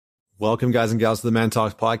Welcome, guys and gals, to the Man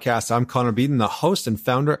Talks podcast. I'm Connor Beaton, the host and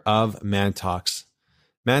founder of Man Talks.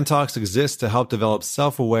 Man Talks exists to help develop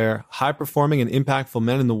self-aware, high-performing, and impactful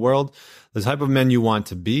men in the world, the type of men you want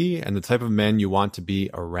to be and the type of men you want to be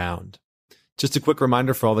around. Just a quick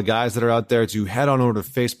reminder for all the guys that are out there to head on over to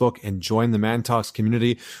Facebook and join the Man Talks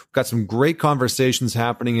community. We've got some great conversations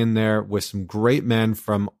happening in there with some great men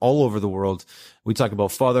from all over the world. We talk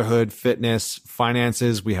about fatherhood, fitness,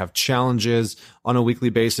 finances. We have challenges on a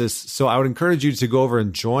weekly basis. So I would encourage you to go over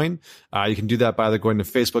and join. You can do that by either going to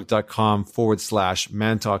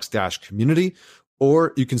facebook.com/mantalks-community,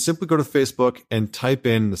 or you can simply go to Facebook and type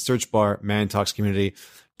in the search bar Man Talks community.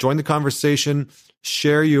 Join the conversation,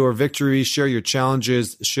 share your victories, share your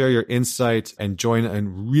challenges, share your insights, and join a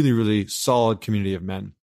really, really solid community of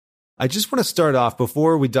men. I just want to start off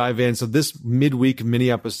before we dive in. So this midweek mini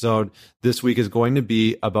episode this week is going to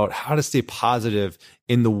be about how to stay positive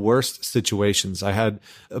in the worst situations. I had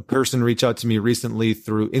a person reach out to me recently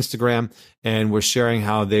through Instagram and was sharing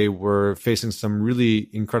how they were facing some really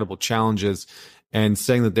incredible challenges and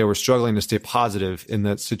saying that they were struggling to stay positive in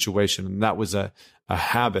that situation. And that was a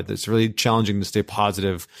habit that's really challenging to stay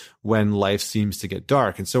positive when life seems to get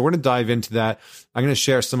dark. And so we're going to dive into that. I'm going to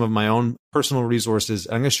share some of my own personal resources.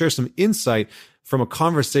 And I'm going to share some insight from a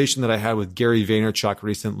conversation that I had with Gary Vaynerchuk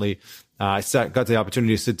recently. I got the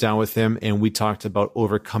opportunity to sit down with him and we talked about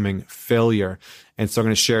overcoming failure. And so I'm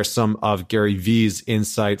going to share some of Gary V's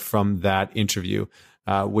insight from that interview,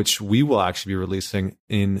 which we will actually be releasing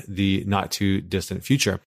in the not too distant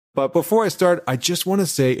future. But before I start, I just want to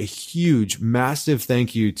say a huge, massive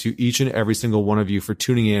thank you to each and every single one of you for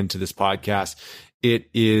tuning in to this podcast. It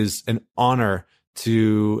is an honor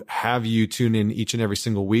to have you tune in each and every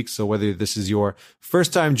single week. So whether this is your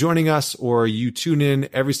first time joining us or you tune in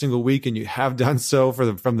every single week and you have done so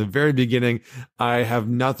from the very beginning, I have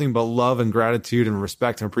nothing but love and gratitude and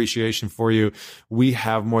respect and appreciation for you. We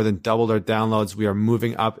have more than doubled our downloads. We are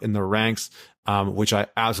moving up in the ranks, which I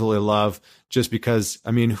absolutely love, just because,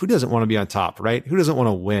 I mean, who doesn't want to be on top, right? Who doesn't want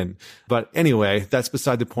to win? But anyway, that's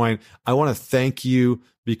beside the point. I want to thank you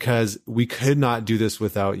because we could not do this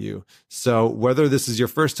without you. So whether this is your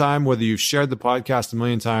first time, whether you've shared the podcast a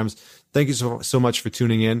million times, thank you so much for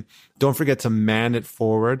tuning in. Don't forget to man it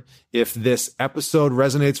forward. If this episode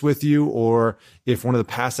resonates with you, or if one of the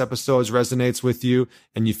past episodes resonates with you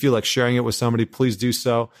and you feel like sharing it with somebody, please do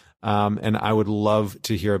so. And I would love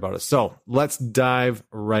to hear about it. So let's dive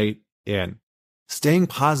right in. Staying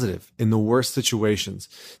positive in the worst situations.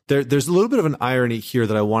 There's a little bit of an irony here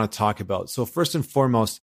that I want to talk about. So first and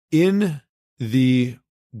foremost, in the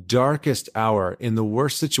darkest hour, in the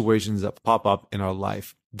worst situations that pop up in our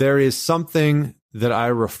life, there is something that I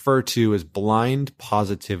refer to as blind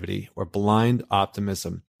positivity or blind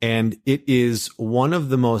optimism. And it is one of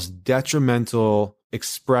the most detrimental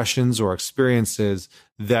expressions or experiences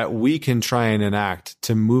that we can try and enact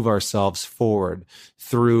to move ourselves forward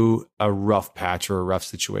through a rough patch or a rough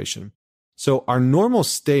situation. So our normal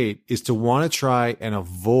state is to want to try and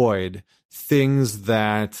avoid things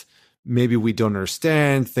that maybe we don't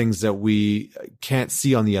understand, things that we can't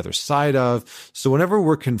see on the other side of. So whenever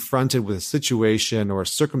we're confronted with a situation or a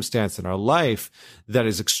circumstance in our life that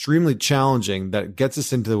is extremely challenging, that gets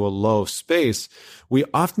us into a low space, we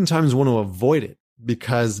oftentimes want to avoid it,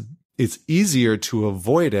 because it's easier to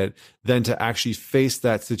avoid it than to actually face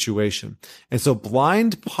that situation. And so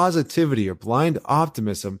blind positivity or blind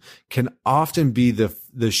optimism can often be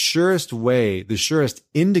the surest way, the surest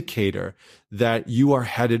indicator that you are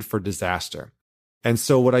headed for disaster. And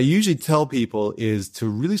so what I usually tell people is to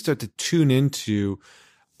really start to tune into,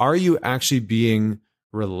 are you actually being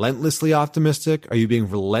relentlessly optimistic? Are you being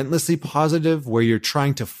relentlessly positive, where you're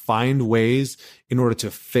trying to find ways in order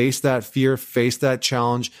to face that fear, face that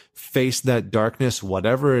challenge, face that darkness,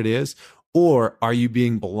 whatever it is? Or are you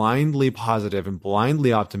being blindly positive and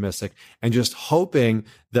blindly optimistic and just hoping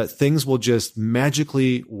that things will just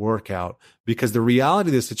magically work out? Because the reality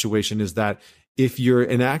of the situation is that if you're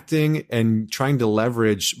enacting and trying to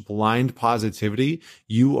leverage blind positivity,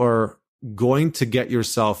 you are going to get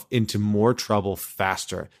yourself into more trouble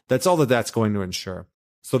faster. That's all that's going to ensure.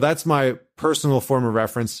 So that's my personal form of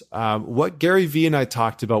reference. What Gary Vee and I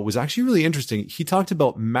talked about was actually really interesting. He talked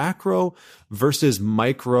about macro versus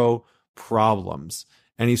micro problems.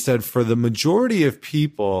 And he said, for the majority of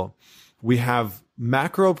people, we have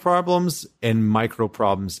macro problems and micro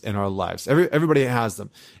problems in our lives. Everybody has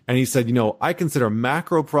them. And he said, I consider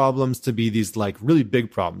macro problems to be these like really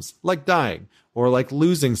big problems, like dying or like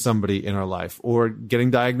losing somebody in our life or getting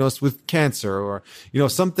diagnosed with cancer or,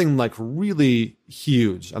 something like really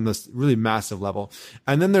huge on this really massive level.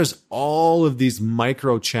 And then there's all of these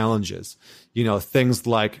micro challenges, things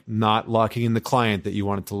like not locking in the client that you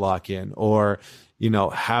wanted to lock in or,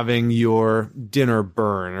 having your dinner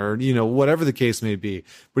burn or, whatever the case may be.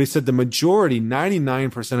 But he said the majority,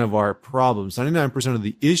 99% of our problems, 99% of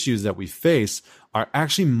the issues that we face are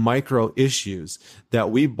actually micro issues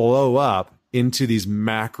that we blow up into these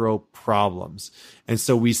macro problems. And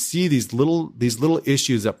so we see these little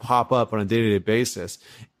issues that pop up on a day-to-day basis.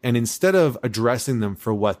 And instead of addressing them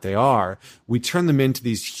for what they are, we turn them into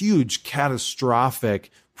these huge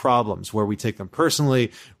catastrophic problems where we take them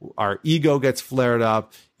personally, our ego gets flared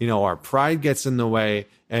up, our pride gets in the way,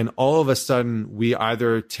 and all of a sudden we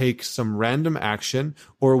either take some random action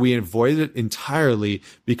or we avoid it entirely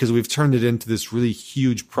because we've turned it into this really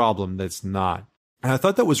huge problem that's not. And I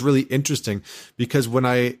thought that was really interesting because when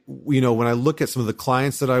I look at some of the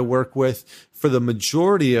clients that I work with, for the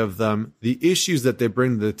majority of them, the issues that they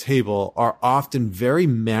bring to the table are often very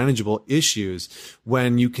manageable issues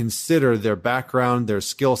when you consider their background, their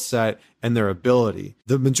skill set, and their ability.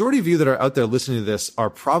 The majority of you that are out there listening to this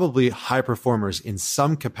are probably high performers in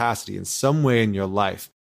some capacity, in some way in your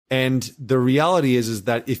life. And the reality is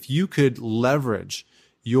that if you could leverage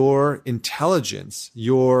your intelligence,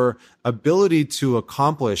 your ability to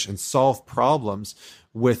accomplish and solve problems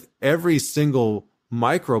with every single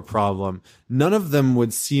micro problem, none of them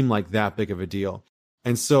would seem like that big of a deal.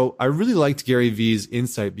 And so I really liked Gary Vee's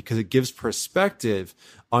insight because it gives perspective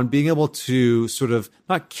on being able to sort of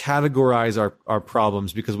not categorize our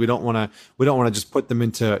problems because we don't want to just put them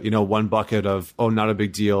into, one bucket of, oh, not a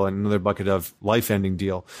big deal and another bucket of life-ending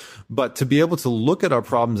deal, but to be able to look at our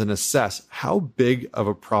problems and assess how big of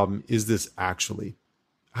a problem is this actually?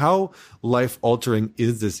 How life-altering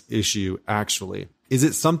is this issue actually? Is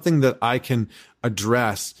it something that I can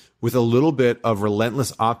address with a little bit of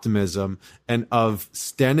relentless optimism and of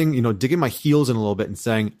standing, digging my heels in a little bit and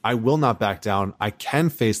saying, I will not back down. I can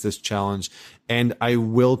face this challenge and I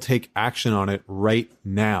will take action on it right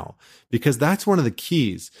now. Because that's one of the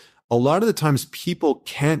keys. A lot of the times people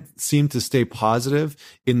can't seem to stay positive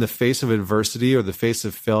in the face of adversity or the face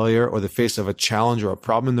of failure or the face of a challenge or a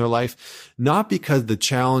problem in their life, not because the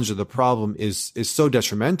challenge or the problem is so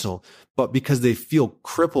detrimental, but because they feel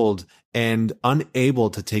crippled and unable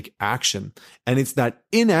to take action. And it's that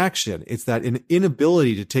inaction, it's that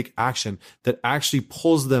inability to take action that actually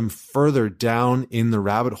pulls them further down in the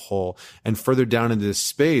rabbit hole and further down into this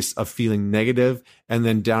space of feeling negative and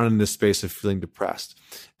then down in this space of feeling depressed.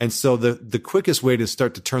 And so the quickest way to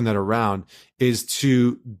start to turn that around is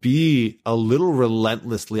to be a little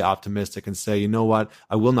relentlessly optimistic and say, you know what?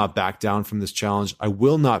 I will not back down from this challenge. I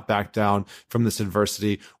will not back down from this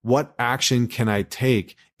adversity. What action can I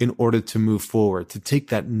take in order to move forward, to take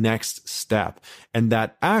that next step? And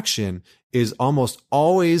that action is almost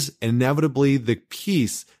always inevitably the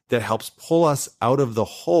piece that helps pull us out of the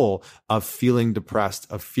hole of feeling depressed,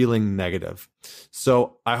 of feeling negative.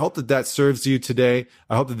 So I hope that serves you today.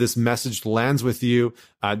 I hope that this message lands with you.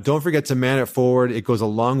 Don't forget to man it forward. It goes a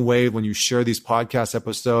long way when you share these podcast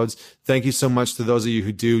episodes. Thank you so much to those of you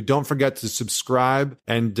who do. Don't forget to subscribe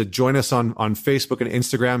and to join us on Facebook and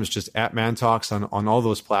Instagram. It's just @ManTalks on all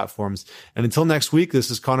those platforms. And until next week,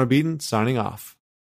 this is Connor Beaton signing off.